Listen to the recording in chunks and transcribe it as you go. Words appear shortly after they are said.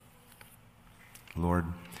Lord,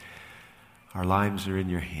 our lives are in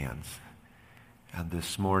your hands. And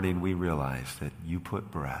this morning we realize that you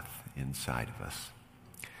put breath inside of us.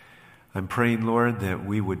 I'm praying, Lord, that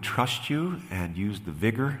we would trust you and use the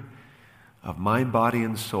vigor of mind, body,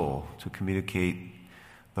 and soul to communicate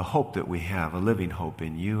the hope that we have, a living hope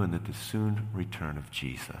in you and at the soon return of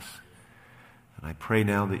Jesus. And I pray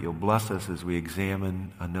now that you'll bless us as we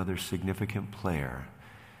examine another significant player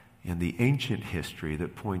in the ancient history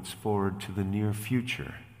that points forward to the near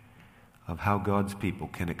future of how God's people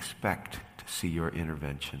can expect to see your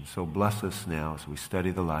intervention. So bless us now as we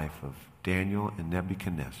study the life of Daniel and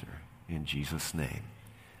Nebuchadnezzar. In Jesus' name,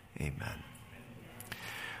 amen.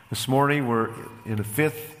 This morning we're in a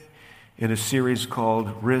fifth in a series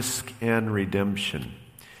called Risk and Redemption.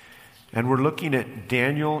 And we're looking at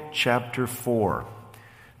Daniel chapter 4.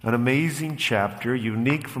 An amazing chapter,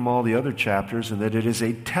 unique from all the other chapters in that it is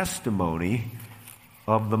a testimony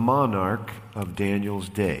of the monarch of Daniel's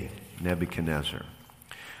day, Nebuchadnezzar.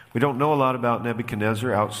 We don't know a lot about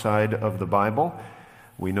Nebuchadnezzar outside of the Bible.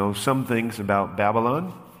 We know some things about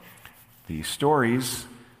Babylon. The stories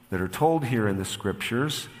that are told here in the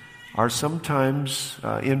Scriptures are sometimes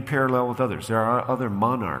in parallel with others. There are other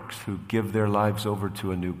monarchs who give their lives over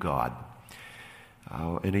to a new god.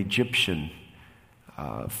 An Egyptian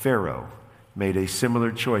Pharaoh made a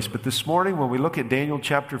similar choice. But this morning, when we look at Daniel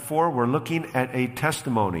chapter 4, we're looking at a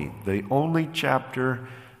testimony, the only chapter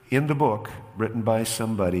in the book written by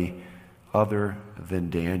somebody other than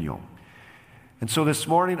Daniel. And so this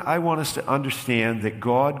morning, I want us to understand that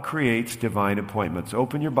God creates divine appointments.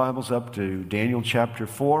 Open your Bibles up to Daniel chapter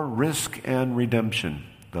 4, Risk and Redemption,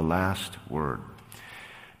 the last word.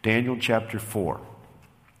 Daniel chapter 4.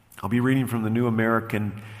 I'll be reading from the New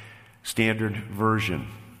American Standard Version.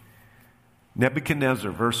 Nebuchadnezzar,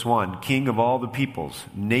 verse 1, king of all the peoples,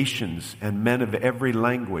 nations, and men of every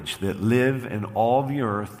language that live in all the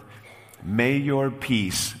earth, may your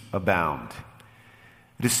peace abound.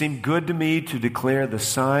 It has seemed good to me to declare the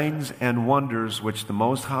signs and wonders which the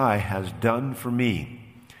Most High has done for me.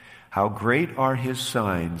 How great are his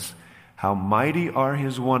signs, how mighty are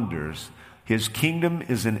his wonders. His kingdom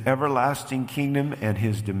is an everlasting kingdom, and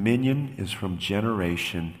his dominion is from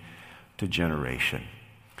generation to generation.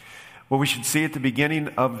 What we should see at the beginning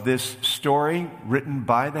of this story, written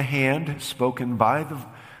by the hand, spoken by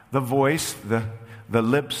the voice, the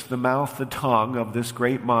lips, the mouth, the tongue of this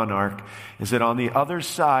great monarch, is that on the other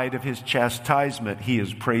side of his chastisement, he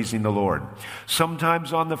is praising the Lord.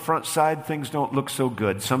 Sometimes on the front side, things don't look so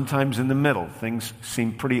good. Sometimes in the middle, things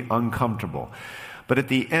seem pretty uncomfortable. But at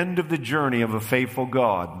the end of the journey of a faithful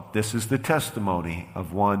God, this is the testimony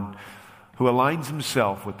of one who aligns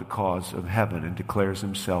himself with the cause of heaven and declares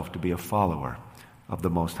himself to be a follower of the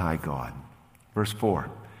Most High God. Verse 4,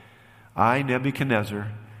 I, Nebuchadnezzar,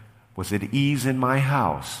 was at ease in my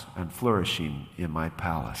house and flourishing in my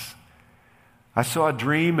palace. I saw a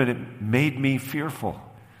dream and it made me fearful.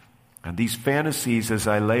 And these fantasies as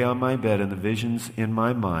I lay on my bed and the visions in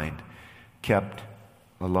my mind kept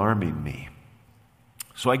alarming me.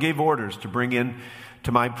 So I gave orders to bring in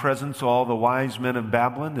to my presence all the wise men of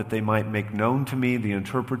Babylon, that they might make known to me the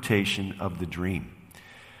interpretation of the dream.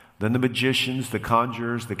 Then the magicians, the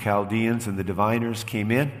conjurers, the Chaldeans, and the diviners came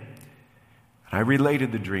in. I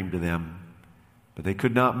related the dream to them, but they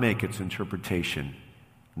could not make its interpretation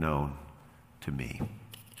known to me.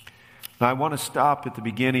 Now, I want to stop at the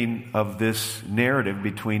beginning of this narrative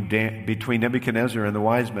between Nebuchadnezzar and the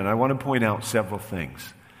wise men. I want to point out several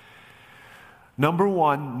things. Number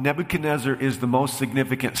one, Nebuchadnezzar is the most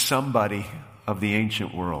significant somebody of the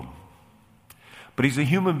ancient world. But he's a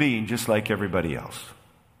human being just like everybody else.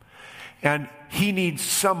 And he needs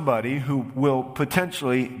somebody who will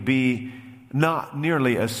potentially be not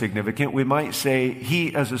nearly as significant. We might say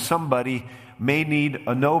he, as a somebody, may need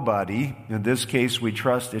a nobody. In this case, we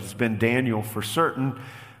trust it's been Daniel for certain,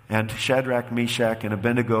 and Shadrach, Meshach, and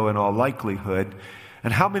Abednego in all likelihood.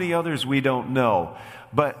 And how many others we don't know.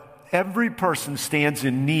 But every person stands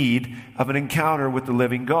in need of an encounter with the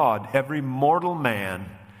living God. Every mortal man,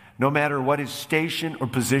 no matter what his station or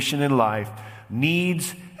position in life,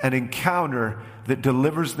 needs an encounter that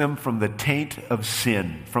delivers them from the taint of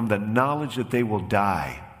sin, from the knowledge that they will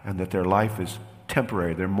die and that their life is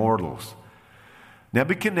temporary, they're mortals.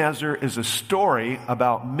 Nebuchadnezzar is a story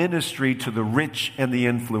about ministry to the rich and the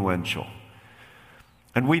influential.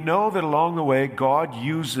 And we know that along the way, God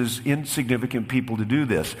uses insignificant people to do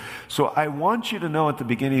this. So I want you to know at the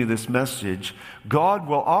beginning of this message, God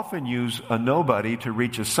will often use a nobody to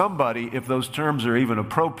reach a somebody, if those terms are even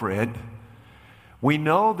appropriate. We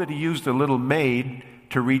know that he used a little maid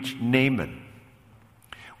to reach Naaman.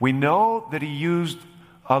 We know that he used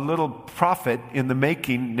a little prophet in the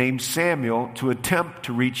making named Samuel to attempt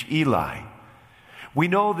to reach Eli. We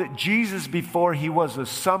know that Jesus, before he was a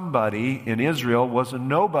somebody in Israel, was a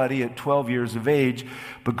nobody at 12 years of age,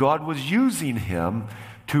 but God was using him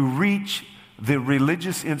to reach the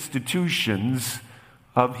religious institutions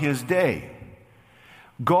of his day.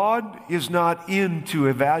 God is not into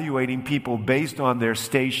evaluating people based on their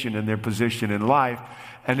station and their position in life.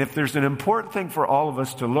 And if there's an important thing for all of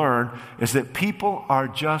us to learn, is that people are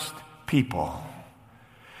just people.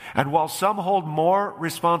 And while some hold more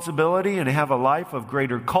responsibility and have a life of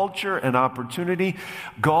greater culture and opportunity,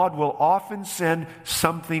 God will often send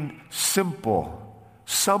something simple,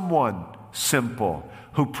 someone simple,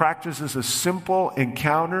 who practices a simple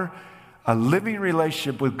encounter, a living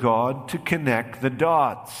relationship with God to connect the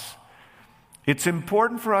dots. It's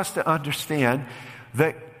important for us to understand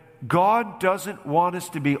that God doesn't want us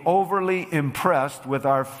to be overly impressed with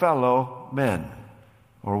our fellow men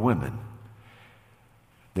or women.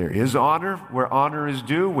 There is honor where honor is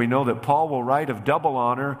due. We know that Paul will write of double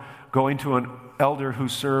honor going to an elder who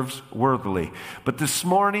serves worthily. But this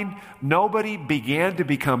morning, nobody began to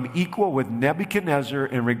become equal with Nebuchadnezzar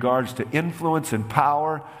in regards to influence and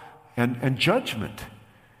power and judgment.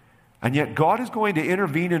 And yet God is going to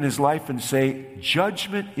intervene in his life and say,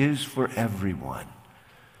 judgment is for everyone.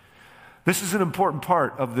 This is an important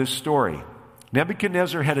part of this story.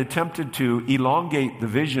 Nebuchadnezzar had attempted to elongate the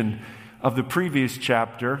vision of the previous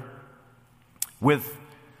chapter with,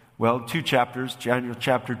 2 chapters, Daniel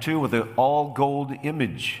chapter 2, with an all-gold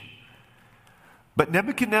image. But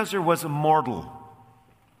Nebuchadnezzar was immortal.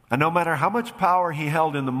 And no matter how much power he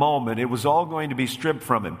held in the moment, it was all going to be stripped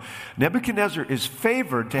from him. Nebuchadnezzar is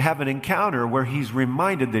favored to have an encounter where he's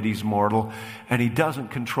reminded that he's mortal and he doesn't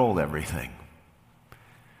control everything.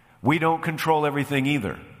 We don't control everything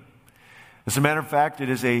either. As a matter of fact, it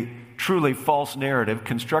is a truly false narrative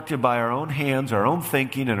constructed by our own hands, our own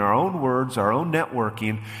thinking, and our own words, our own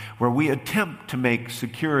networking, where we attempt to make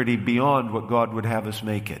security beyond what God would have us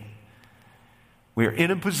make it. We are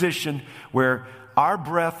in a position where our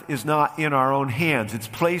breath is not in our own hands. It's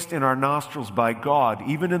placed in our nostrils by God,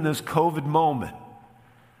 even in this COVID moment.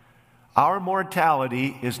 Our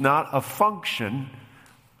mortality is not a function,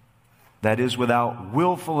 that is, without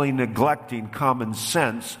willfully neglecting common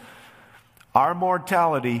sense. Our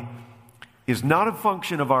mortality is not a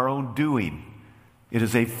function of our own doing. It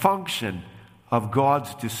is a function of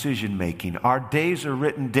God's decision-making. Our days are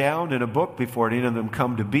written down in a book before any of them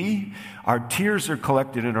come to be. Our tears are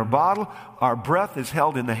collected in our bottle. Our breath is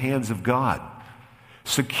held in the hands of God.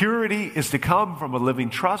 Security is to come from a living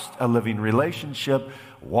trust, a living relationship,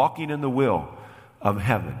 walking in the will of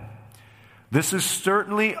heaven. This is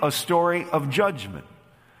certainly a story of judgment.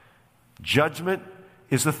 Judgment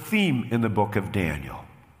is a theme in the book of Daniel.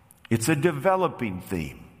 It's a developing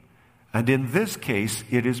theme. And in this case,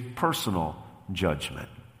 it is personal judgment.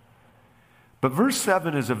 But verse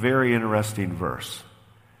 7 is a very interesting verse.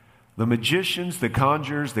 The magicians, the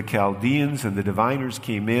conjurers, the Chaldeans, and the diviners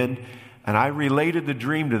came in, and I related the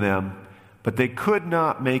dream to them, but they could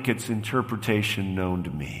not make its interpretation known to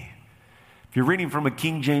me. If you're reading from a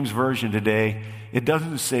King James Version today, it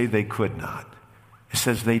doesn't say they could not. It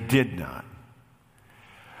says they did not.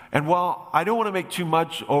 And while I don't want to make too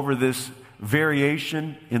much over this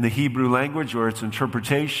variation in the Hebrew language or its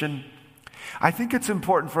interpretation, I think it's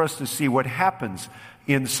important for us to see what happens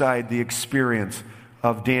inside the experience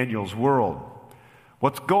of Daniel's world.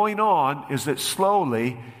 What's going on is that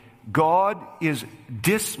slowly God is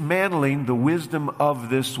dismantling the wisdom of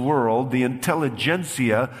this world. The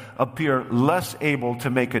intelligentsia appear less able to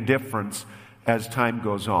make a difference as time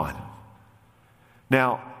goes on.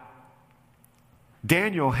 Now,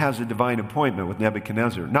 Daniel has a divine appointment with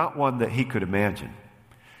Nebuchadnezzar, not one that he could imagine.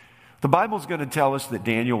 The Bible's going to tell us that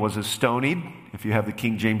Daniel was astonied, if you have the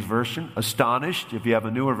King James Version, astonished, if you have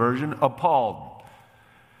a newer version, appalled.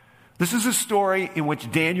 This is a story in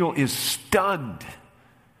which Daniel is stunned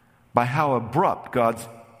by how abrupt God's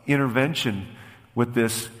intervention with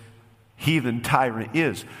this heathen tyrant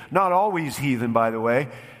is. Not always heathen, by the way.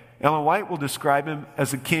 Ellen White will describe him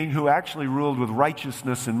as a king who actually ruled with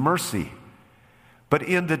righteousness and mercy. But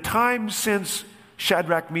in the time since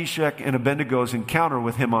Shadrach, Meshach, and Abednego's encounter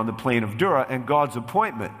with him on the plain of Dura and God's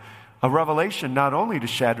appointment, a revelation not only to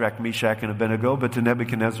Shadrach, Meshach, and Abednego, but to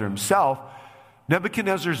Nebuchadnezzar himself,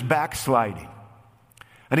 Nebuchadnezzar's backsliding.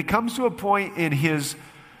 And he comes to a point in his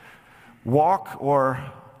walk or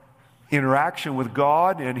interaction with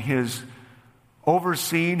God and his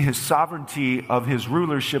overseeing his sovereignty of his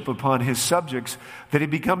rulership upon his subjects that he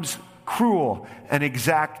becomes cruel and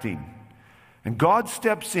exacting. And God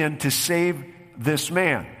steps in to save this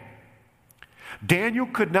man. Daniel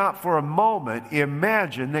could not for a moment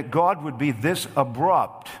imagine that God would be this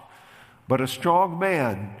abrupt, but a strong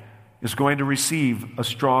man is going to receive a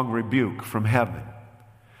strong rebuke from heaven.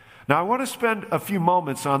 Now, I want to spend a few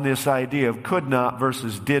moments on this idea of could not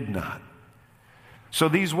versus did not. So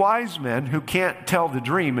these wise men who can't tell the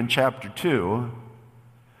dream in chapter 2,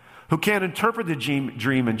 who can't interpret the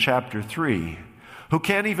dream in chapter 3, who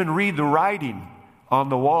can't even read the writing on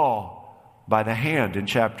the wall by the hand in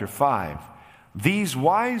chapter 5, these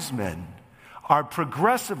wise men are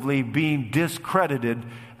progressively being discredited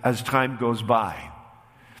as time goes by.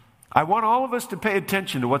 I want all of us to pay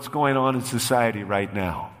attention to what's going on in society right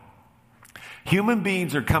now. Human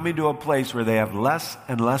beings are coming to a place where they have less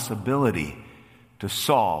and less ability to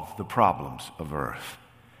solve the problems of earth.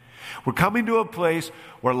 We're coming to a place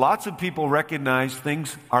where lots of people recognize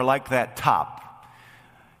things are like that top.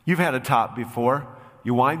 You've had a top before.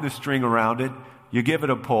 You wind the string around it, you give it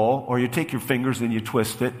a pull, or you take your fingers and you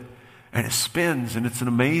twist it, and it spins, and it's an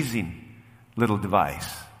amazing little device,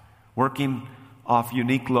 working off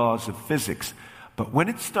unique laws of physics. But when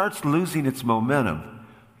it starts losing its momentum,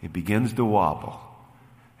 it begins to wobble.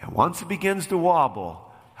 And once it begins to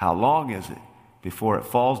wobble, how long is it before it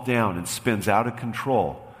falls down and spins out of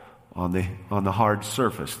control on the hard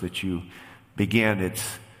surface that you began its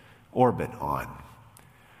orbit on?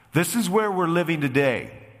 This is where we're living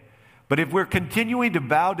today. But if we're continuing to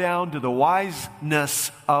bow down to the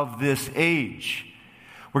wiseness of this age,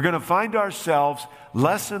 we're going to find ourselves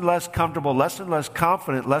less and less comfortable, less and less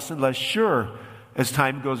confident, less and less sure as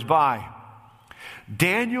time goes by.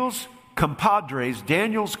 Daniel's compadres,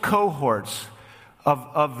 Daniel's cohorts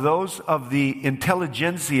of those of the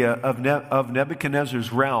intelligentsia of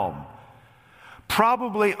Nebuchadnezzar's realm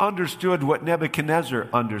probably understood what Nebuchadnezzar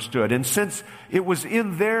understood. And since it was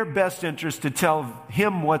in their best interest to tell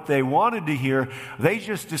him what they wanted to hear, they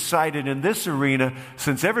just decided in this arena,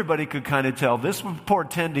 since everybody could kind of tell this was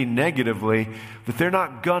portending negatively, that they're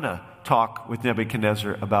not gonna talk with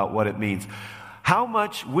Nebuchadnezzar about what it means. How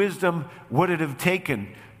much wisdom would it have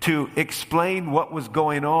taken to explain what was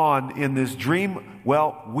going on in this dream?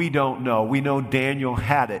 Well, we don't know. We know Daniel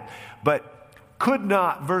had it. But could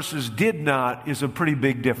not versus did not is a pretty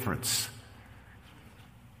big difference.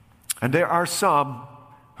 And there are some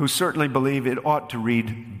who certainly believe it ought to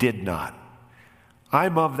read did not.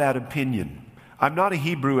 I'm of that opinion. I'm not a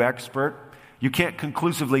Hebrew expert. You can't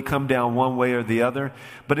conclusively come down one way or the other.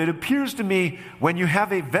 But it appears to me when you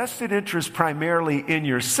have a vested interest primarily in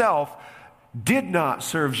yourself, did not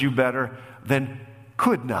serves you better than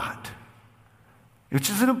could not. Which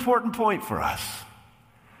is an important point for us.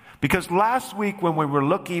 Because last week when we were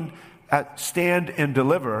looking at Stand and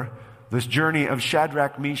Deliver, this journey of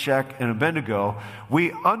Shadrach, Meshach, and Abednego,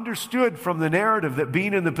 we understood from the narrative that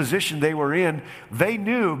being in the position they were in, they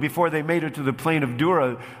knew before they made it to the plain of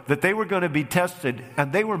Dura that they were going to be tested,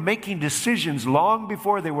 and they were making decisions long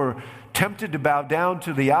before they were tempted to bow down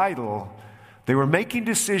to the idol. They were making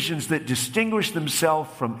decisions that distinguished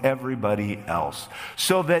themselves from everybody else,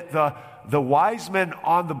 so that the wise men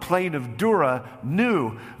on the plain of Dura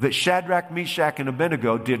knew that Shadrach, Meshach, and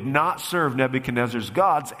Abednego did not serve Nebuchadnezzar's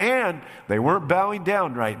gods, and they weren't bowing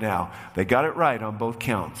down right now. They got it right on both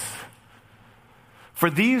counts.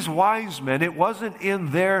 For these wise men, it wasn't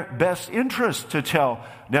in their best interest to tell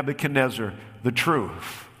Nebuchadnezzar the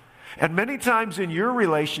truth. And many times in your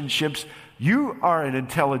relationships, you are an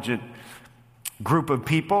intelligent group of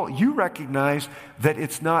people, you recognize that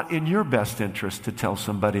it's not in your best interest to tell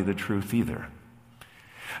somebody the truth either.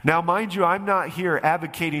 Now, mind you, I'm not here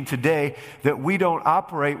advocating today that we don't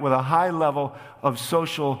operate with a high level of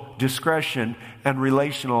social discretion and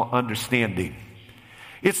relational understanding.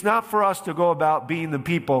 It's not for us to go about being the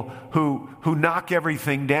people who knock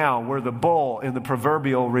everything down. We're the bull in the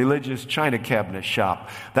proverbial religious china cabinet shop.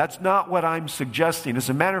 That's not what I'm suggesting. As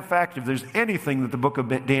a matter of fact, if there's anything that the book of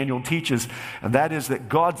Daniel teaches, and that is that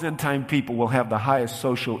God's end-time people will have the highest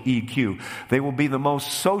social EQ. They will be the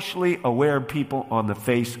most socially aware people on the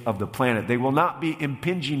face of the planet. They will not be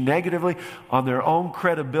impinging negatively on their own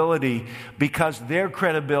credibility because their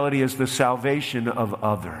credibility is the salvation of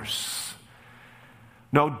others.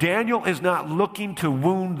 No, Daniel is not looking to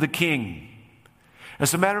wound the king.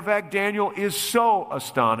 As a matter of fact, Daniel is so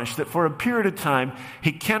astonished that for a period of time,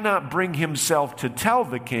 he cannot bring himself to tell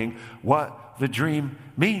the king what the dream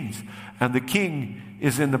means. And the king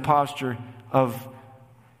is in the posture of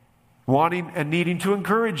wanting and needing to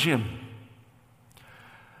encourage him.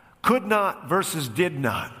 Could not versus did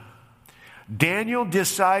not. Daniel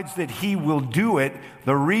decides that he will do it.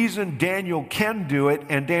 The reason Daniel can do it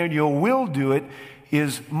and Daniel will do it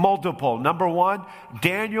is multiple. Number one,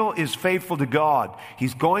 Daniel is faithful to God.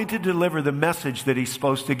 He's going to deliver the message that he's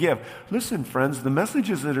supposed to give. Listen, friends, the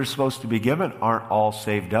messages that are supposed to be given aren't all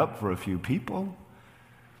saved up for a few people.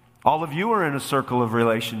 All of you are in a circle of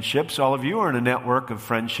relationships. All of you are in a network of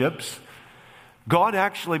friendships. God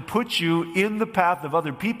actually puts you in the path of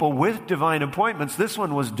other people with divine appointments. This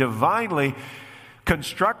one was divinely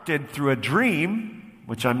constructed through a dream,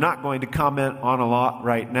 which I'm not going to comment on a lot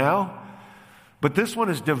right now. But this one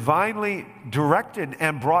is divinely directed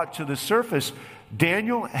and brought to the surface.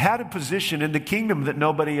 Daniel had a position in the kingdom that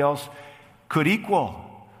nobody else could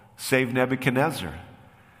equal, save Nebuchadnezzar.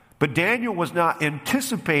 But Daniel was not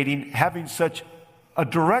anticipating having such a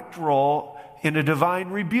direct role in a divine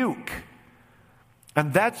rebuke.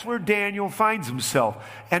 And that's where Daniel finds himself.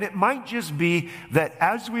 And it might just be that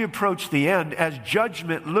as we approach the end, as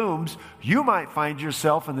judgment looms, you might find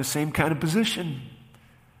yourself in the same kind of position.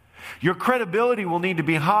 Your credibility will need to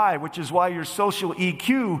be high, which is why your social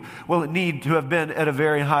EQ will need to have been at a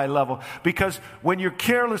very high level. Because when you're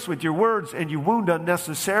careless with your words and you wound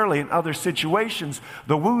unnecessarily in other situations,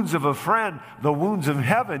 the wounds of a friend, the wounds of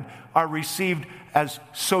heaven, are received as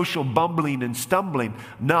social bumbling and stumbling,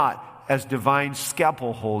 not as divine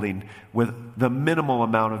scalpel holding with the minimal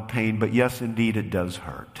amount of pain. But yes, indeed, it does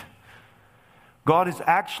hurt. God is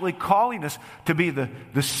actually calling us to be the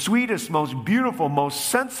sweetest, most beautiful, most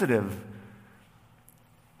sensitive,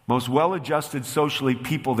 most well-adjusted socially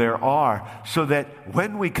people there are, so that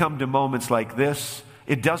when we come to moments like this,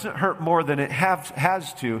 it doesn't hurt more than it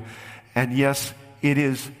has to. And yes, it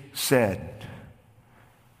is said.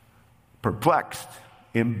 Perplexed,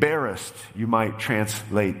 embarrassed, you might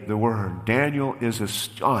translate the word. Daniel is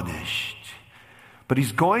astonished. But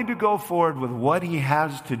he's going to go forward with what he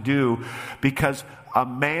has to do, because a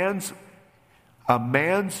man's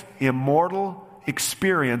immortal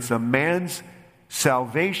experience, a man's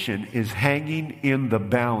salvation is hanging in the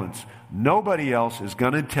balance. Nobody else is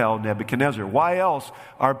going to tell Nebuchadnezzar. Why else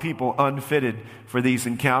are people unfitted for these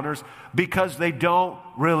encounters? Because they don't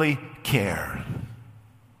really care.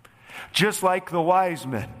 Just like the wise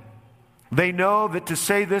men. They know that to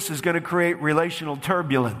say this is going to create relational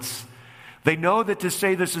turbulence. They know that to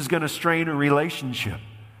say this is going to strain a relationship.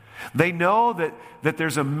 They know that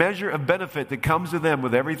there's a measure of benefit that comes to them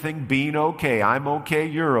with everything being okay. I'm okay,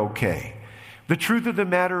 you're okay. The truth of the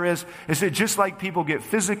matter is that just like people get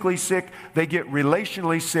physically sick, they get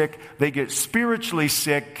relationally sick, they get spiritually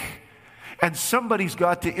sick, and somebody's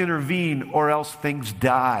got to intervene, or else things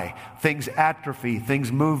die, things atrophy,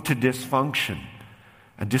 things move to dysfunction.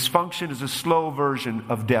 And dysfunction is a slow version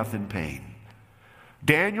of death and pain.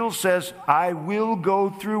 Daniel says, I will go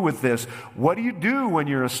through with this. What do you do when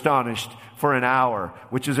you're astonished for an hour,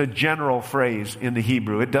 which is a general phrase in the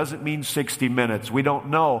Hebrew? It doesn't mean 60 minutes. We don't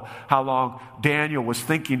know how long Daniel was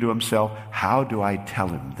thinking to himself, how do I tell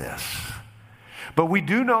him this? But we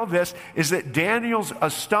do know this, is that Daniel's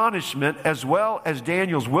astonishment, as well as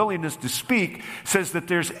Daniel's willingness to speak, says that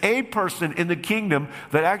there's a person in the kingdom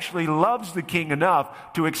that actually loves the king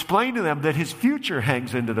enough to explain to them that his future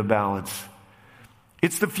hangs into the balance.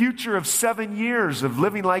 It's the future of 7 years of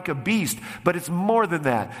living like a beast, but it's more than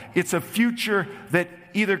that. It's a future that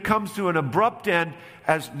either comes to an abrupt end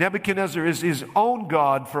as Nebuchadnezzar is his own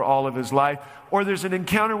God for all of his life, or there's an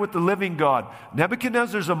encounter with the living God.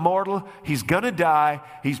 Nebuchadnezzar's immortal. He's going to die.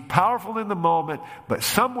 He's powerful in the moment, but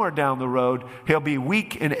somewhere down the road, he'll be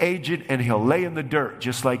weak and aged, and he'll lay in the dirt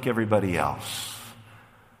just like everybody else.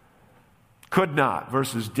 Could not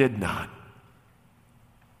versus did not.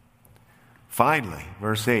 Finally,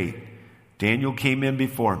 verse 8, Daniel came in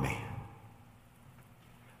before me,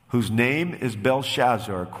 whose name is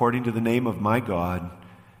Belshazzar, according to the name of my God,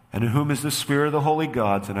 and in whom is the spirit of the holy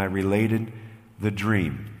gods, and I related the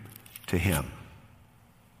dream to him.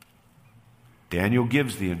 Daniel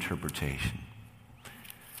gives the interpretation.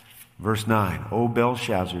 Verse 9, O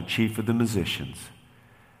Belshazzar, chief of the musicians,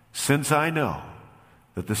 since I know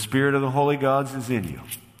that the spirit of the holy gods is in you,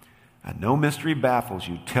 and no mystery baffles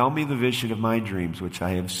you, tell me the vision of my dreams, which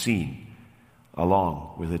I have seen,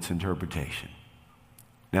 along with its interpretation.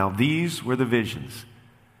 Now these were the visions.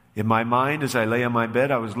 In my mind, as I lay on my bed,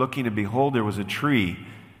 I was looking, and behold, there was a tree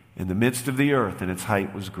in the midst of the earth, and its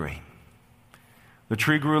height was great. The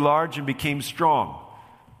tree grew large and became strong,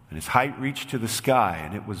 and its height reached to the sky,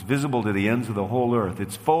 and it was visible to the ends of the whole earth.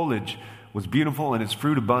 Its foliage was beautiful, and its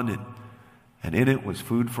fruit abundant, and in it was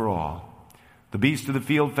food for all. The beasts of the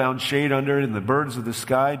field found shade under it, and the birds of the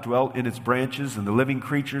sky dwelt in its branches, and the living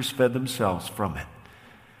creatures fed themselves from it.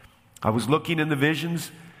 I was looking in the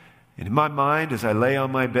visions, and in my mind, as I lay on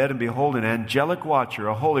my bed, and behold, an angelic watcher,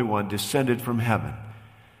 a holy one, descended from heaven.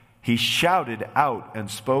 he shouted out and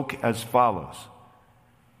spoke as follows: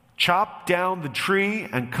 "Chop down the tree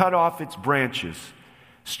and cut off its branches.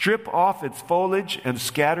 Strip off its foliage and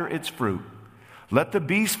scatter its fruit. Let the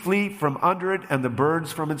beast flee from under it and the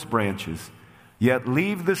birds from its branches. Yet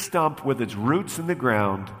leave the stump with its roots in the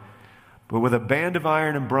ground, but with a band of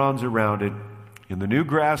iron and bronze around it, in the new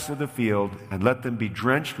grass of the field, and let them be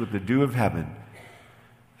drenched with the dew of heaven.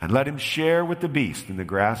 And let him share with the beast in the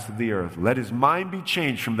grass of the earth. Let his mind be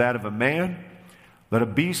changed from that of a man. Let a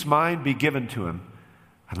beast's mind be given to him.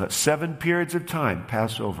 And let 7 periods of time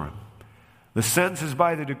pass over him. The sentence is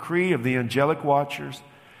by the decree of the angelic watchers,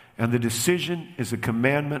 and the decision is a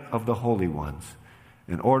commandment of the holy ones,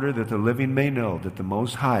 in order that the living may know that the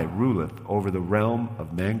Most High ruleth over the realm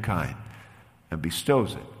of mankind, and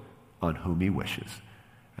bestows it on whom he wishes,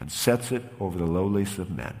 and sets it over the lowliest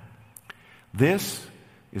of men. This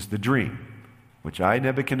is the dream which I,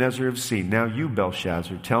 Nebuchadnezzar, have seen. Now you,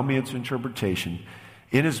 Belshazzar, tell me its interpretation,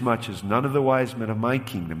 inasmuch as none of the wise men of my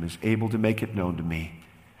kingdom is able to make it known to me.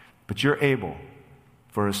 But you're able,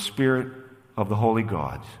 for a spirit of the holy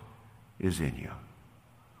gods is in you."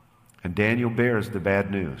 And Daniel bears the bad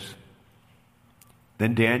news.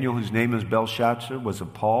 Then Daniel, whose name is Belshazzar, was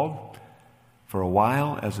appalled for a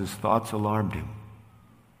while as his thoughts alarmed him.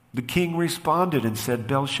 The king responded and said,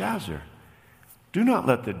 "Belshazzar, do not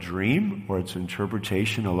let the dream or its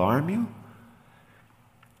interpretation alarm you."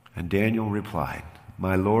 And Daniel replied,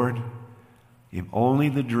 "My lord, if only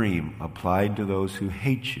the dream applied to those who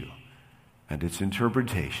hate you, and its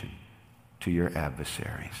interpretation to your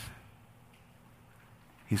adversaries."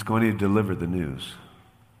 He's going to deliver the news.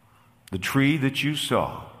 The tree that you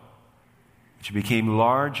saw, which became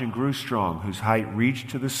large and grew strong, whose height reached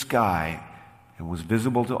to the sky and was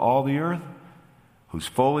visible to all the earth, whose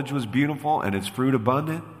foliage was beautiful and its fruit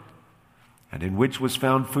abundant, and in which was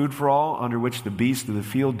found food for all, under which the beasts of the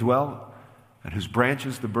field dwelt, and whose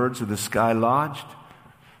branches the birds of the sky lodged,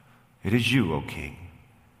 it is you, O king.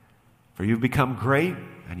 For you've become great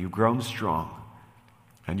and you've grown strong,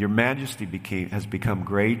 and your majesty has become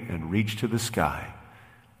great and reached to the sky,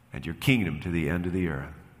 and your kingdom to the end of the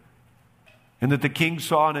earth. And that the king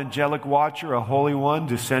saw an angelic watcher, a holy one,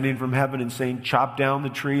 descending from heaven and saying, "Chop down the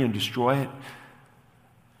tree and destroy it.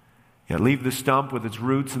 Yet leave the stump with its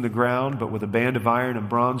roots in the ground, but with a band of iron and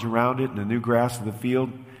bronze around it, and the new grass of the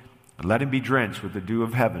field. And let him be drenched with the dew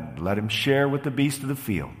of heaven. Let him share with the beasts of the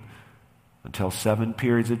field, until 7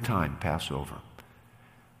 periods of time pass over.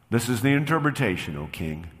 This is the interpretation, O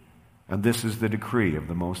king, and this is the decree of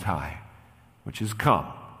the Most High, which has come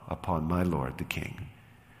upon my lord the king.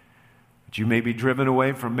 That you may be driven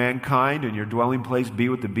away from mankind, and your dwelling place be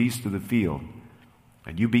with the beasts of the field,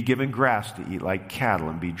 and you be given grass to eat like cattle,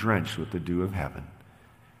 and be drenched with the dew of heaven.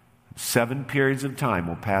 7 periods of time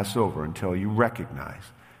will pass over until you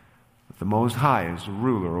recognize that the Most High is the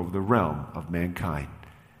ruler over the realm of mankind,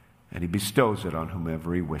 and he bestows it on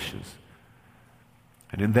whomever he wishes.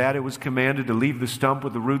 And in that it was commanded to leave the stump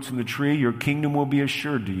with the roots in the tree. Your kingdom will be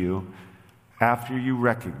assured to you after you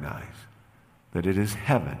recognize that it is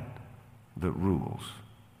heaven that rules.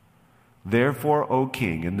 Therefore, O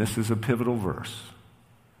king," and this is a pivotal verse,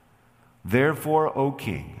 "Therefore, O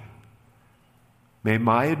king, may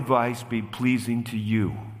my advice be pleasing to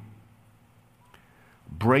you.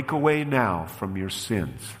 Break away now from your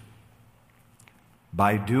sins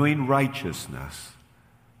by doing righteousness,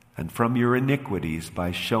 and from your iniquities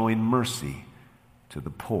by showing mercy to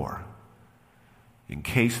the poor, in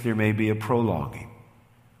case there may be a prolonging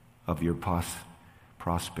of your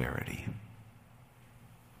prosperity."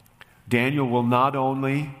 Daniel will not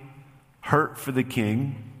only hurt for the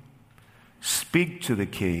king, speak to the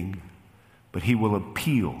king, but he will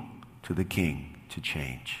appeal to the king to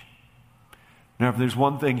change. Now, if there's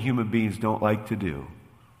one thing human beings don't like to do,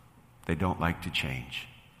 they don't like to change.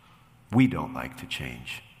 We don't like to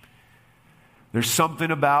change. There's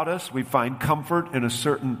something about us. We find comfort in a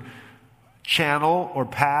certain channel or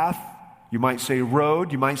path. You might say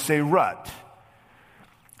road, you might say rut.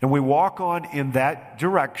 And we walk on in that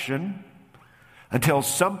direction until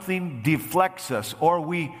something deflects us or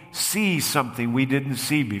we see something we didn't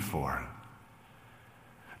see before.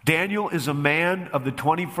 Daniel is a man of the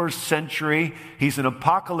 21st century. He's an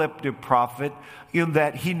apocalyptic prophet in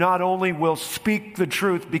that he not only will speak the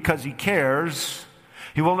truth because he cares,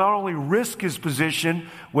 he will not only risk his position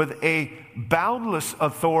with a boundless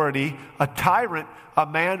authority, a tyrant, a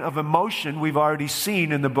man of emotion we've already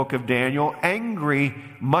seen in the book of Daniel, angry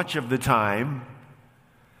much of the time.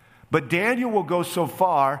 But Daniel will go so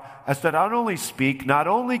far as to not only speak, not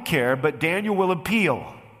only care, but Daniel will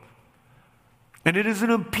appeal. And it is an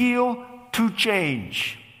appeal to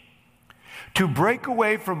change. to break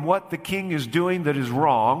away from what the king is doing that is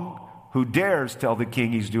wrong. Who dares tell the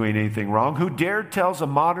king he's doing anything wrong? Who dare tells a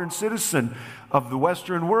modern citizen of the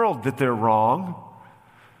Western world that they're wrong?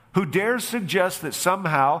 Who dares suggest that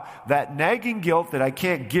somehow that nagging guilt that I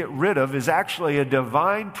can't get rid of is actually a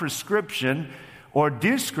divine prescription or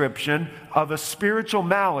description of a spiritual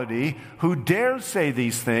malady? Who dares say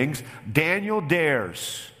these things? Daniel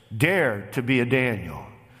dares. Dare to be a Daniel.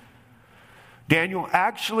 Daniel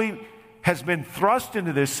actually has been thrust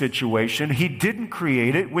into this situation. He didn't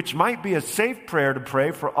create it, which might be a safe prayer to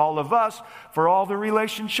pray for all of us, for all the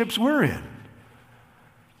relationships we're in.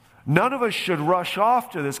 None of us should rush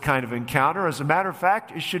off to this kind of encounter. As a matter of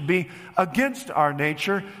fact, it should be against our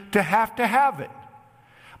nature to have it.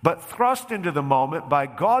 But thrust into the moment by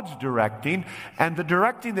God's directing, and the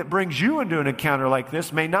directing that brings you into an encounter like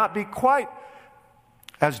this may not be quite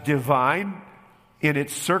as divine in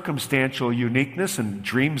its circumstantial uniqueness and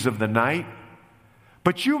dreams of the night.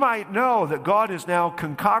 But you might know that God has now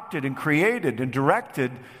concocted and created and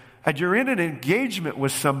directed, and you're in an engagement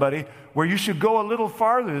with somebody where you should go a little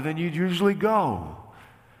farther than you'd usually go.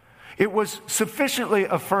 It was sufficiently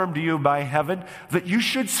affirmed to you by heaven that you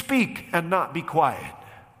should speak and not be quiet.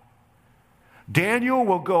 Daniel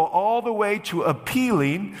will go all the way to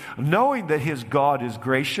appealing, knowing that his God is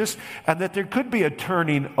gracious and that there could be a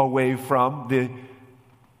turning away from the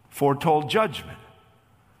foretold judgment.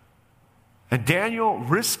 And Daniel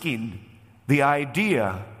risking the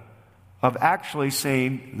idea of actually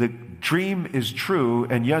saying the dream is true,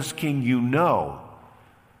 and yes, king, you know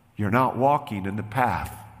you're not walking in the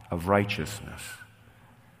path of righteousness.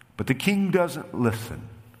 But the king doesn't listen.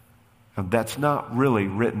 And that's not really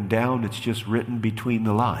written down, it's just written between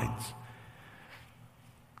the lines.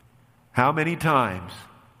 How many times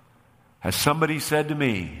has somebody said to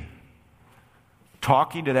me,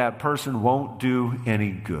 talking to that person won't do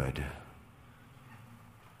any good?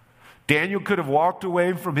 Daniel could have walked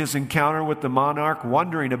away from his encounter with the monarch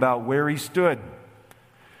wondering about where he stood.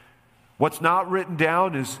 What's not written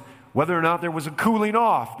down is whether or not there was a cooling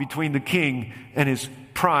off between the king and his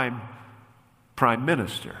prime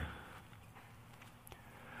minister.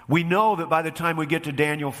 We know that by the time we get to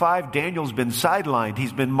Daniel 5, Daniel's been sidelined.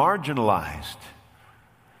 He's been marginalized.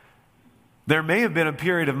 There may have been a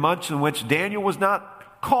period of months in which Daniel was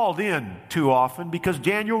not called in too often because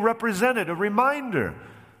Daniel represented a reminder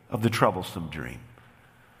of the troublesome dream.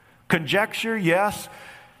 Conjecture, yes.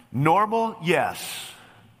 Normal, yes.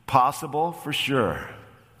 Possible, for sure.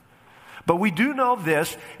 But we do know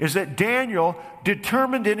this, is that Daniel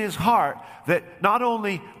determined in his heart that not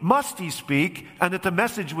only must he speak and that the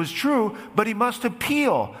message was true, but he must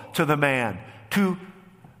appeal to the man to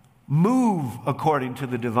move according to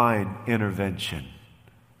the divine intervention.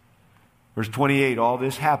 Verse 28, all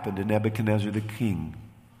this happened to Nebuchadnezzar the king.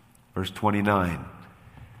 Verse 29,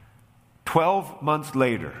 12 months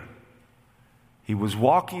later, he was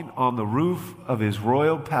walking on the roof of his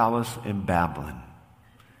royal palace in Babylon.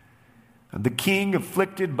 And the king,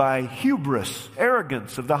 afflicted by hubris,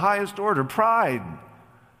 arrogance of the highest order, pride,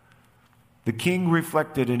 the king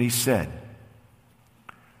reflected and he said,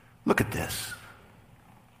 look at this.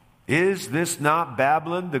 Is this not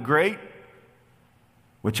Babylon the Great,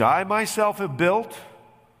 which I myself have built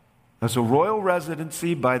as a royal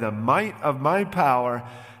residency by the might of my power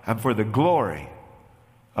and for the glory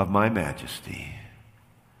of my majesty?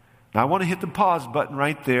 Now I want to hit the pause button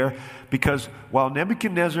right there, because while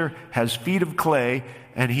Nebuchadnezzar has feet of clay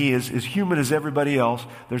and he is as human as everybody else,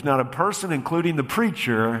 there's not a person, including the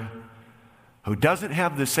preacher, who doesn't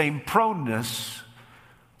have the same proneness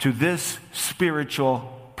to this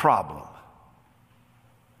spiritual problem.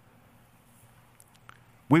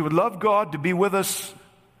 We would love God to be with us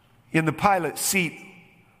in the pilot seat,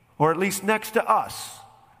 or at least next to us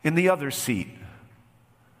in the other seat.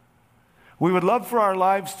 We would love for our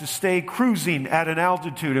lives to stay cruising at an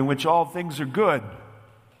altitude in which all things are good.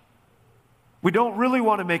 We don't really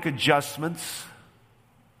want to make adjustments.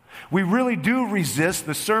 We really do resist.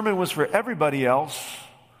 The sermon was for everybody else.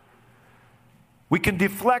 We can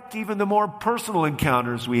deflect even the more personal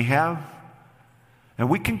encounters we have. And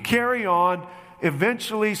we can carry on,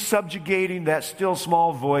 eventually subjugating that still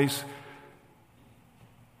small voice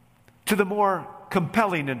to the more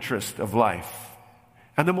compelling interest of life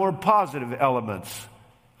and the more positive elements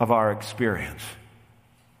of our experience.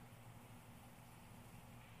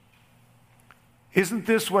 Isn't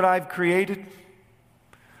this what I've created?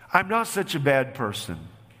 I'm not such a bad person.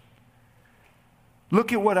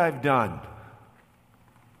 Look at what I've done.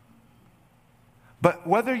 But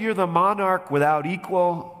whether you're the monarch without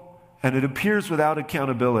equal and it appears without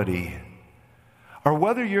accountability, or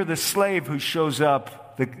whether you're the slave who shows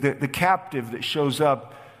up the captive that shows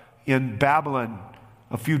up in Babylon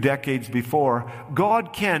a few decades before,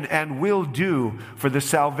 God can and will do for the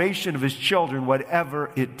salvation of his children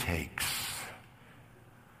whatever it takes.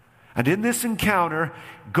 And in this encounter,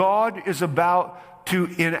 God is about to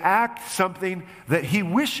enact something that he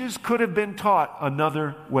wishes could have been taught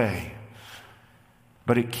another way.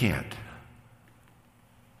 But it can't.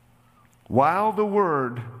 While the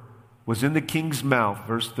word was in the king's mouth,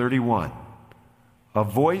 verse 31, a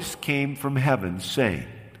voice came from heaven saying,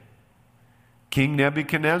 King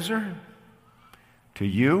Nebuchadnezzar, to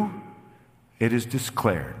you it is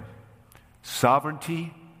declared,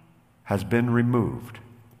 sovereignty has been removed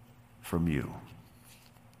from you.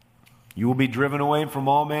 You will be driven away from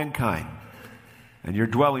all mankind, and your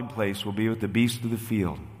dwelling place will be with the beasts of the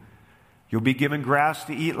field. You'll be given grass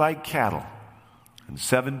to eat like cattle, and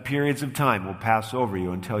 7 periods of time will pass over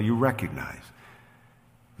you until you recognize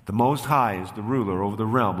that the Most High is the ruler over the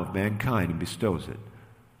realm of mankind and bestows it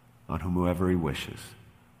on whomever he wishes.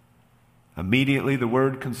 Immediately the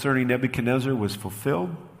word concerning Nebuchadnezzar was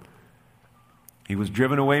fulfilled. He was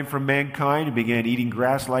driven away from mankind and began eating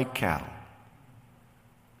grass like cattle.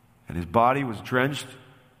 And his body was drenched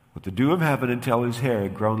with the dew of heaven until his hair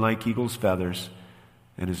had grown like eagle's feathers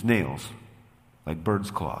and his nails like bird's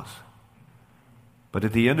claws. But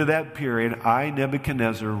at the end of that period, I,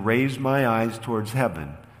 Nebuchadnezzar, raised my eyes towards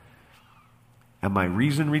heaven, and my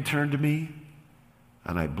reason returned to me,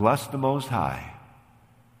 and I blessed the Most High,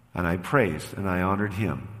 and I praised and I honored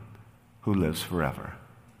him who lives forever.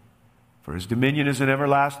 For his dominion is an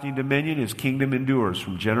everlasting dominion, his kingdom endures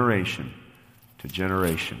from generation to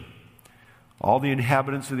generation. All the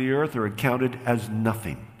inhabitants of the earth are accounted as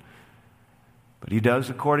nothing, but he does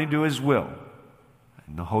according to his will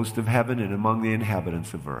in the host of heaven and among the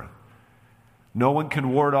inhabitants of earth. No one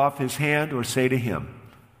can ward off his hand or say to him,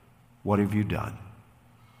 what have you done?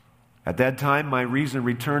 At that time my reason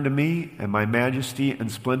returned to me, and my majesty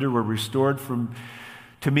and splendor were restored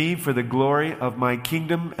to me for the glory of my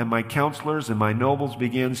kingdom, and my counselors and my nobles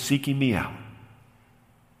began seeking me out.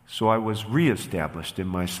 So I was reestablished in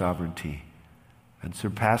my sovereignty, and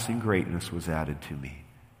surpassing greatness was added to me.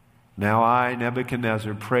 Now I,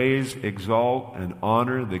 Nebuchadnezzar, praise, exalt, and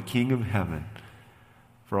honor the King of heaven,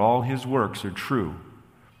 for all his works are true,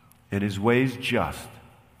 and his ways just,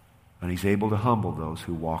 and he's able to humble those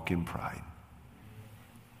who walk in pride.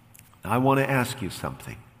 Now, I want to ask you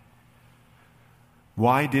something.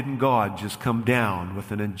 Why didn't God just come down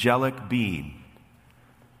with an angelic being?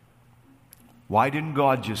 Why didn't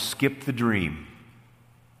God just skip the dream?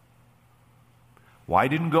 Why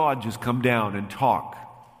didn't God just come down and talk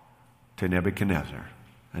to Nebuchadnezzar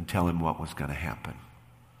and tell him what was going to happen?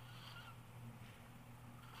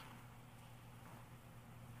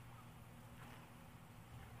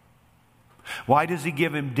 Why does he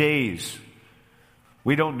give him days?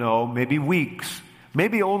 We don't know, maybe weeks,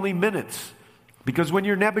 maybe only minutes. Because when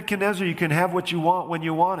you're Nebuchadnezzar, you can have what you want when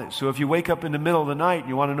you want it. So if you wake up in the middle of the night and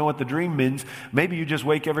you want to know what the dream means, maybe you just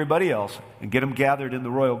wake everybody else and get them gathered in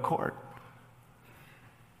the royal court.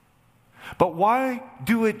 But why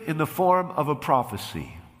do it in the form of a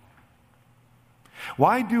prophecy?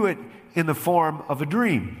 Why do it in the form of a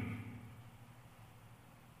dream?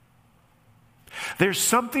 There's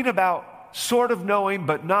something about sort of knowing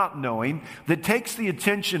but not knowing that takes the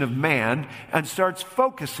attention of man and starts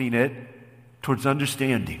focusing it towards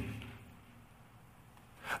understanding.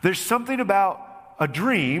 There's something about a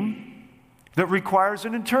dream that requires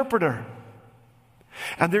an interpreter.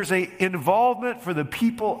 And there's an involvement for the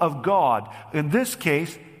people of God, in this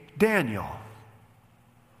case, Daniel.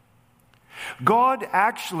 God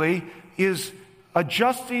actually is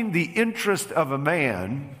adjusting the interest of a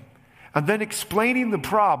man and then explaining the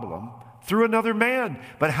problem through another man.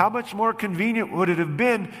 But how much more convenient would it have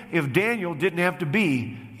been if Daniel didn't have to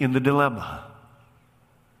be in the dilemma?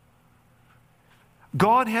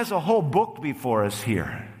 God has a whole book before us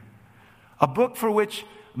here, a book for which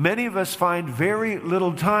many of us find very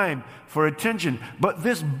little time for attention. But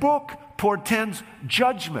this book portends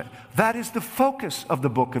judgment. That is the focus of the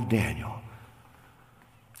book of Daniel.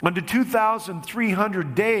 Unto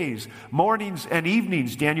 2,300 days, mornings and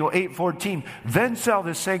evenings, Daniel 8:14, then shall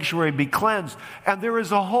the sanctuary be cleansed. And there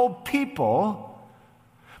is a whole people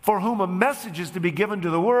for whom a message is to be given to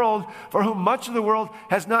the world, for whom much of the world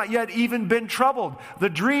has not yet even been troubled. The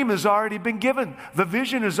dream has already been given. The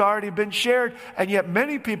vision has already been shared. And yet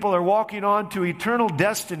many people are walking on to eternal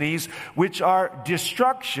destinies which are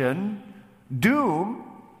destruction, doom,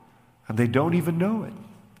 and they don't even know it.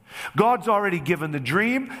 God's already given the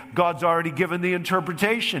dream. God's already given the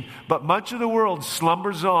interpretation. But much of the world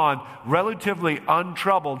slumbers on, relatively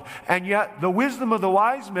untroubled. And yet the wisdom of the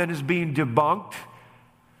wise men is being debunked.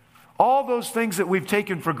 All those things that we've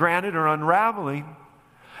taken for granted are unraveling.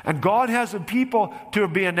 And God has a people to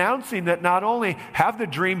be announcing that not only have the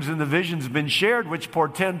dreams and the visions been shared, which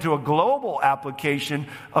portend to a global application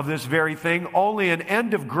of this very thing, only an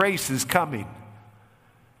end of grace is coming.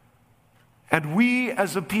 And we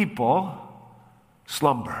as a people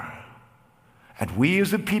slumber. And we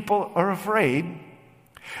as a people are afraid.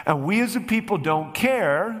 And we as a people don't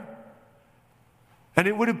care. And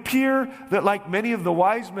it would appear that, like many of the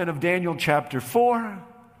wise men of Daniel chapter 4,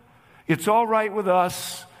 it's all right with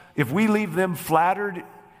us if we leave them flattered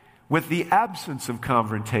with the absence of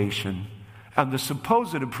confrontation and the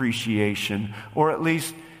supposed appreciation, or at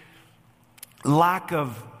least lack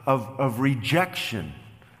of rejection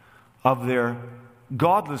of their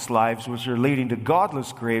godless lives, which are leading to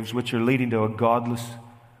godless graves, which are leading to a godless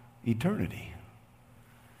eternity.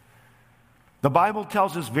 The Bible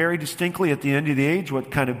tells us very distinctly at the end of the age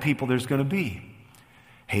what kind of people there's going to be.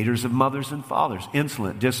 Haters of mothers and fathers,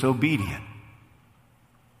 insolent, disobedient.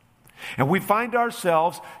 And we find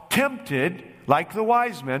ourselves tempted, like the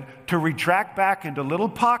wise men, to retract back into little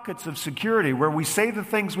pockets of security where we say the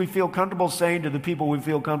things we feel comfortable saying to the people we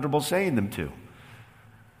feel comfortable saying them to.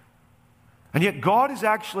 And yet God is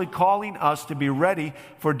actually calling us to be ready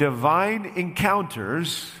for divine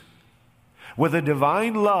encounters with a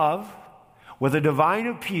divine love, with a divine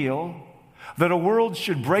appeal, that a world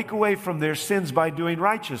should break away from their sins by doing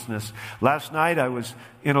righteousness. Last night I was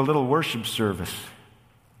in a little worship service,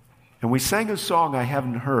 and we sang a song I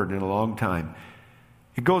haven't heard in a long time.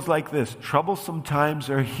 It goes like this: troublesome times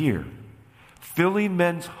are here, filling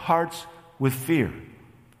men's hearts with fear.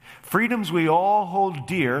 Freedoms we all hold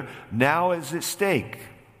dear now is at stake.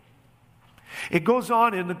 It goes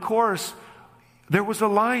on in the chorus. There was a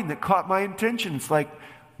line that caught my attention. It's like,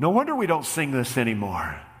 no wonder we don't sing this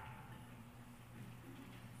anymore.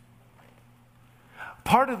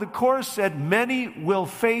 Part of the chorus said, many will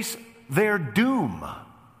face their doom.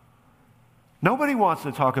 Nobody wants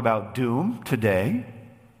to talk about doom today.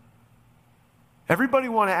 Everybody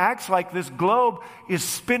wants to act like this globe is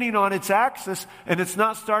spinning on its axis and it's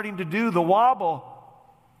not starting to do the wobble.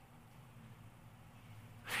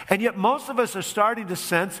 And yet most of us are starting to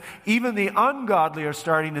sense, even the ungodly are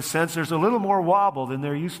starting to sense, there's a little more wobble than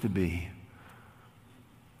there used to be.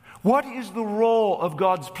 What is the role of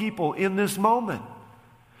God's people in this moment?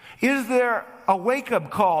 Is there a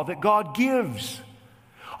wake-up call that God gives?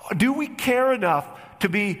 Do we care enough to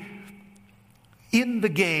be in the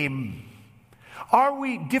game? Are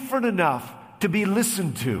we different enough to be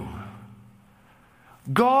listened to?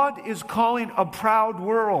 God is calling a proud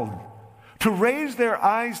world to raise their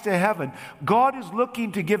eyes to heaven. God is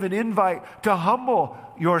looking to give an invite to humble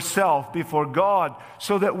yourself before God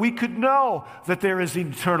so that we could know that there is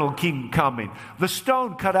an eternal King coming. The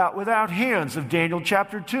stone cut out without hands of Daniel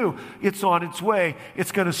chapter 2, it's on its way.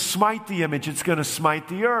 It's going to smite the image. It's going to smite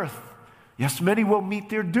the earth. Yes, many will meet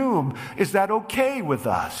their doom. Is that okay with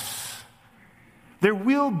us? There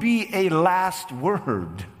will be a last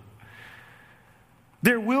word.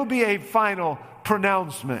 There will be a final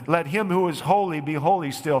pronouncement. Let him who is holy be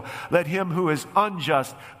holy still. Let him who is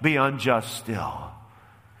unjust be unjust still.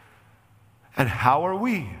 And how are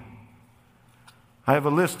we? I have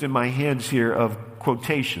a list in my hands here of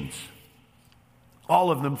quotations.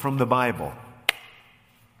 All of them from the Bible.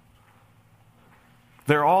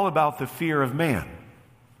 They're all about the fear of man.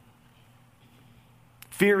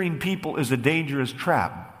 Fearing people is a dangerous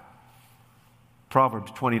trap.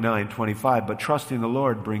 Proverbs 29:25, but trusting the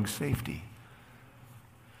Lord brings safety.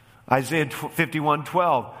 Isaiah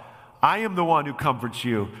 51:12, I am the one who comforts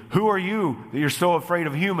you. Who are you that you're so afraid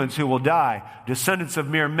of humans who will die, descendants of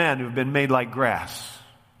mere men who have been made like grass?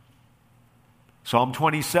 Psalm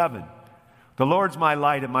 27, the Lord's my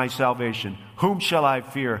light and my salvation. Whom shall I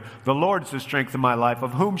fear? The Lord's the strength of my life.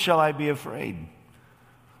 Of whom shall I be afraid?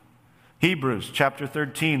 Hebrews chapter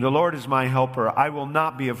 13, the Lord is my helper. I will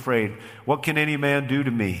not be afraid. What can any man do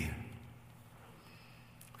to me?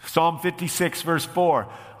 Psalm 56 verse 4,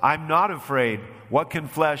 I'm not afraid. What can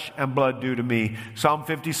flesh and blood do to me? Psalm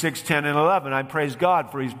 56, 10 and 11, I praise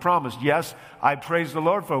God for he's promised. Yes, I praise the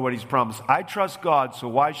Lord for what he's promised. I trust God, so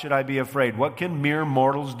why should I be afraid? What can mere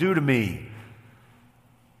mortals do to me?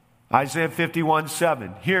 Isaiah 51,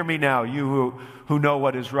 7, hear me now, you who know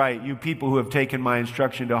what is right, you people who have taken my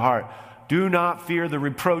instruction to heart. Do not fear the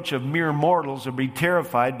reproach of mere mortals or be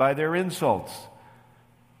terrified by their insults.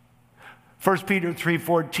 1 Peter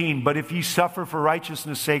 3:14, but if ye suffer for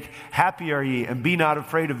righteousness' sake, happy are ye, and be not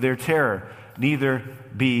afraid of their terror, neither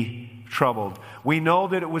be troubled. We know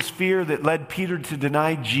that it was fear that led Peter to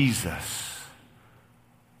deny Jesus.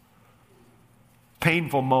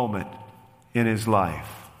 Painful moment in his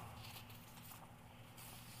life.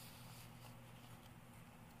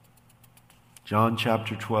 John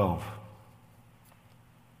chapter 12.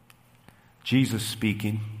 Jesus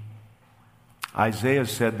speaking. Isaiah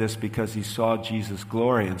said this because he saw Jesus'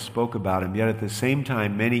 glory and spoke about him. Yet at the same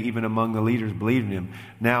time, many even among the leaders believed in him.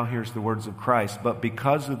 Now here's the words of Christ. But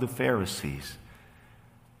because of the Pharisees,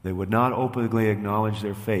 they would not openly acknowledge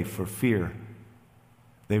their faith for fear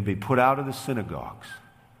they would be put out of the synagogues,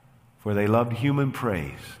 for they loved human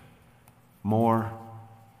praise more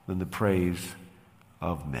than the praise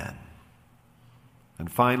of men. And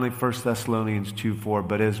finally, 1 Thessalonians 2:4,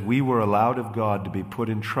 but as we were allowed of God to be put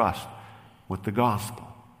in trust with the gospel.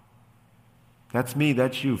 That's me,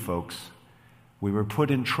 that's you, folks. We were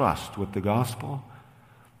put in trust with the gospel.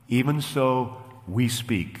 Even so, we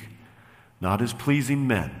speak, not as pleasing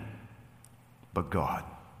men, but God,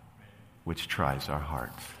 which tries our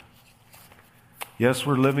hearts. Yes,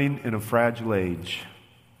 we're living in a fragile age,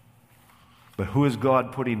 but who is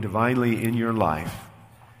God putting divinely in your life?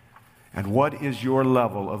 And what is your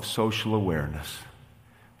level of social awareness?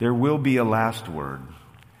 There will be a last word.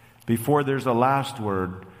 Before there's a last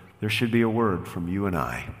word, there should be a word from you and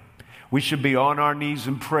I. We should be on our knees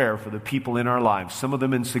in prayer for the people in our lives, some of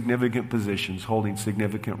them in significant positions, holding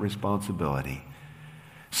significant responsibility.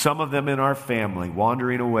 Some of them in our family,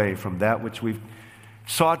 wandering away from that which we've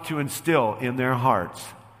sought to instill in their hearts.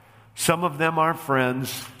 Some of them are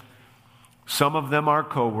friends. Some of them are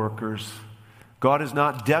co-workers. God has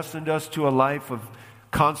not destined us to a life of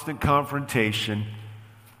constant confrontation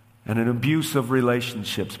and an abuse of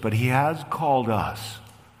relationships, but He has called us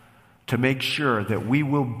to make sure that we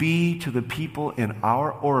will be to the people in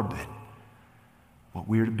our orbit what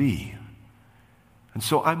we are to be. And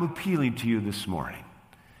so I'm appealing to you this morning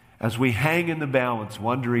as we hang in the balance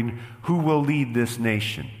wondering who will lead this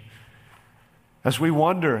nation, as we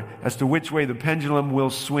wonder as to which way the pendulum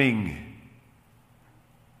will swing.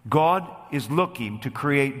 God is looking to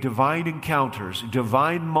create divine encounters,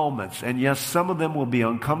 divine moments, and yes, some of them will be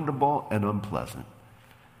uncomfortable and unpleasant.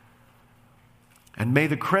 And may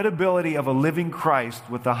the credibility of a living Christ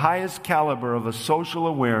with the highest caliber of a social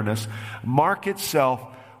awareness mark itself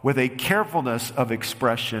with a carefulness of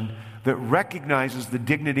expression that recognizes the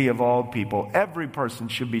dignity of all people. Every person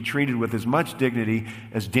should be treated with as much dignity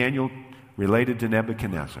as Daniel related to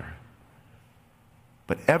Nebuchadnezzar.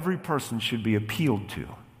 But every person should be appealed to.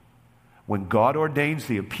 When God ordains,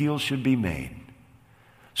 the appeal should be made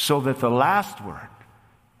so that the last word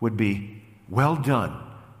would be, well done,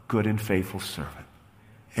 good and faithful servant.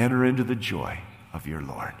 Enter into the joy of your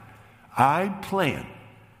Lord. I plan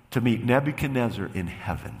to meet Nebuchadnezzar in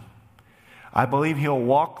heaven. I believe he'll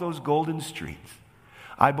walk those golden streets.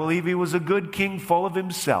 I believe he was a good king full of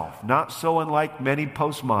himself, not so unlike many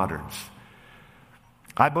postmoderns.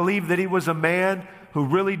 I believe that he was a man who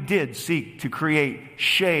really did seek to create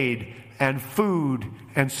shade and food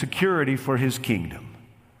and security for his kingdom.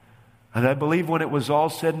 And I believe when it was all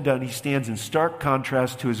said and done, he stands in stark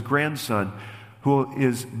contrast to his grandson, who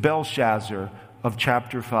is Belshazzar of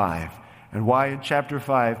chapter 5. And why in chapter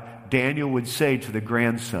 5, Daniel would say to the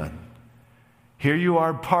grandson, here you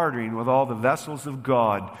are partying with all the vessels of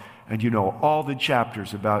God, and you know all the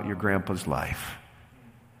chapters about your grandpa's life.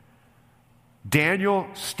 Daniel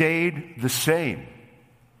stayed the same.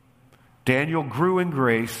 Daniel grew in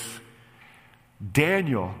grace.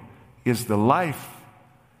 Daniel is the life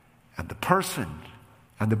and the person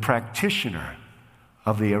and the practitioner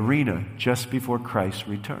of the arena just before Christ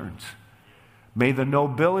returns. May the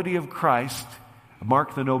nobility of Christ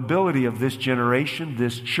mark the nobility of this generation,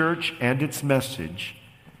 this church, and its message.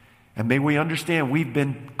 And may we understand we've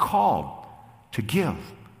been called to give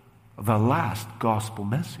the last gospel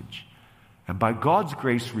message. And by God's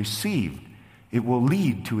grace received, it will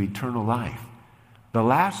lead to eternal life. The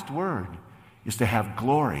last word is to have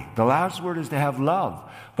glory. The last word is to have love.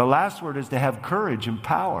 The last word is to have courage and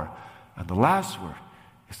power. And the last word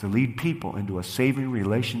is to lead people into a saving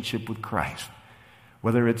relationship with Christ.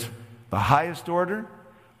 Whether it's the highest order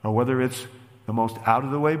or whether it's the most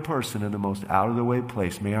out-of-the-way person in the most out-of-the-way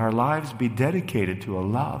place, may our lives be dedicated to a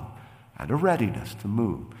love and a readiness to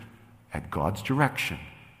move at God's direction,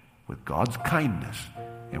 with God's kindness,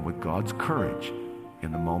 and with God's courage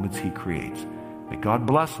in the moments He creates. May God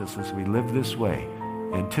bless us as we live this way,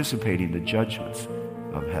 anticipating the judgments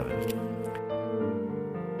of heaven.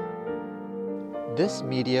 This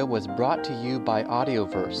media was brought to you by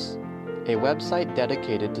Audioverse, a website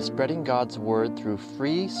dedicated to spreading God's Word through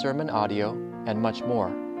free sermon audio and much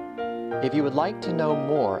more. If you would like to know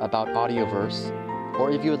more about Audioverse,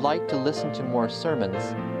 or if you would like to listen to more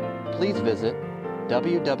sermons, please visit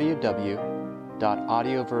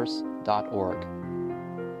www.audioverse.org.